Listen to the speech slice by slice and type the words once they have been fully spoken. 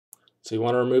So you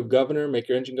want to remove governor, make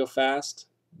your engine go fast.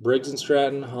 Briggs and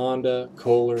Stratton, Honda,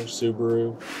 Kohler,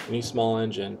 Subaru, any small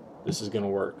engine, this is going to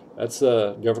work. That's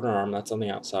the governor arm, that's on the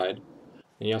outside.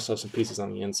 And you also have some pieces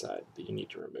on the inside that you need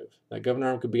to remove. That governor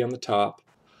arm could be on the top,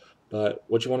 but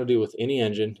what you want to do with any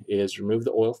engine is remove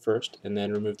the oil first and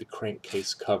then remove the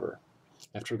crankcase cover.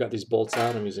 After I've got these bolts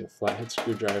out, I'm using a flathead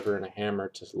screwdriver and a hammer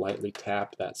to lightly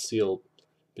tap that seal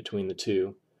between the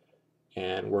two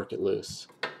and work it loose.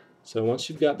 So once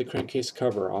you've got the crankcase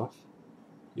cover off,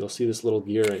 you'll see this little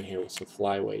gear in here with some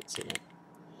flyweights in it.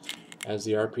 As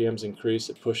the RPMs increase,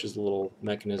 it pushes the little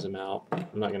mechanism out.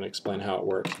 I'm not going to explain how it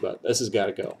works, but this has got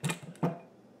to go.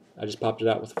 I just popped it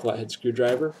out with a flathead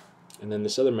screwdriver, and then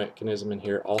this other mechanism in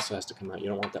here also has to come out. You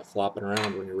don't want that flopping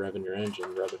around when you're revving your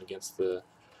engine, rubbing against the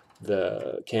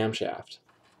camshaft.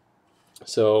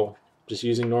 So just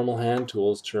using normal hand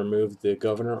tools to remove the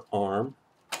governor arm.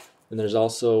 And there's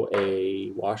also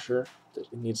a washer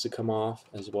that needs to come off,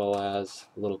 as well as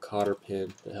a little cotter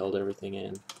pin that held everything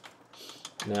in.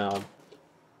 Now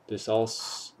this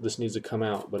needs to come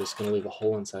out, but it's going to leave a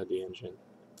hole inside the engine.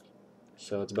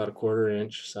 So it's about a 1/4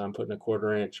 inch, so I'm putting a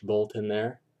 1/4 inch bolt in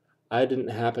there. I didn't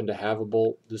happen to have a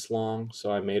bolt this long, so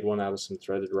I made one out of some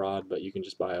threaded rod, but you can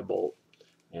just buy a bolt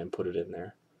and put it in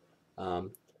there.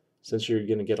 Since you're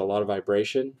going to get a lot of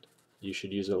vibration, you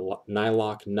should use a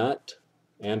nylock nut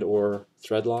and or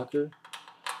thread locker.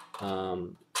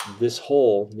 This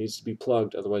hole needs to be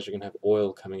plugged, otherwise you're going to have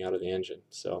oil coming out of the engine.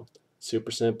 So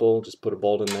super simple, just put a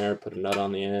bolt in there, put a nut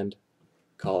on the end,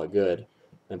 call it good,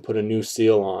 and put a new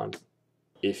seal on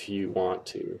if you want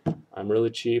to. I'm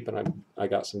really cheap, and I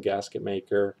got some gasket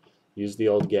maker, used the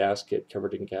old gasket,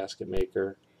 covered in gasket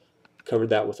maker, covered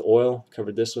that with oil,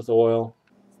 covered this with oil.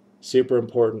 Super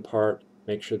important part,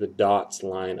 make sure the dots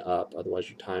line up, otherwise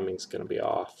your timing's going to be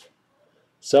off.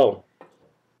 So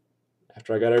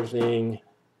after I got everything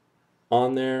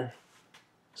on there,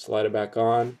 slide it back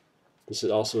on. This is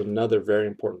also another very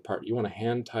important part. You want to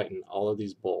hand tighten all of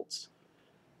these bolts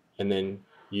and then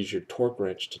use your torque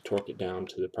wrench to torque it down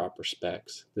to the proper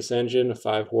specs. This engine, a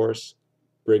 5-horse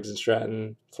Briggs and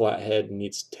Stratton flathead,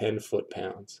 needs 10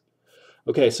 foot-pounds.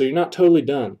 Okay, so you're not totally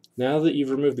done. Now that you've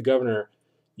removed the governor,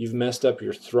 you've messed up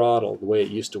your throttle the way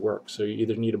it used to work. So you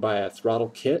either need to buy a throttle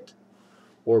kit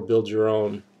or build your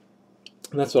own.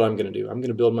 And that's what I'm going to do. I'm going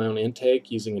to build my own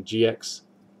intake using a GX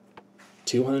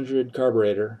 200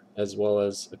 carburetor as well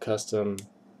as a custom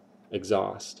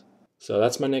exhaust. So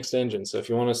that's my next engine. So if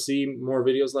you want to see more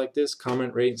videos like this,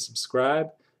 comment, rate, and subscribe.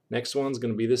 Next one's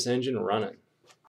going to be this engine running.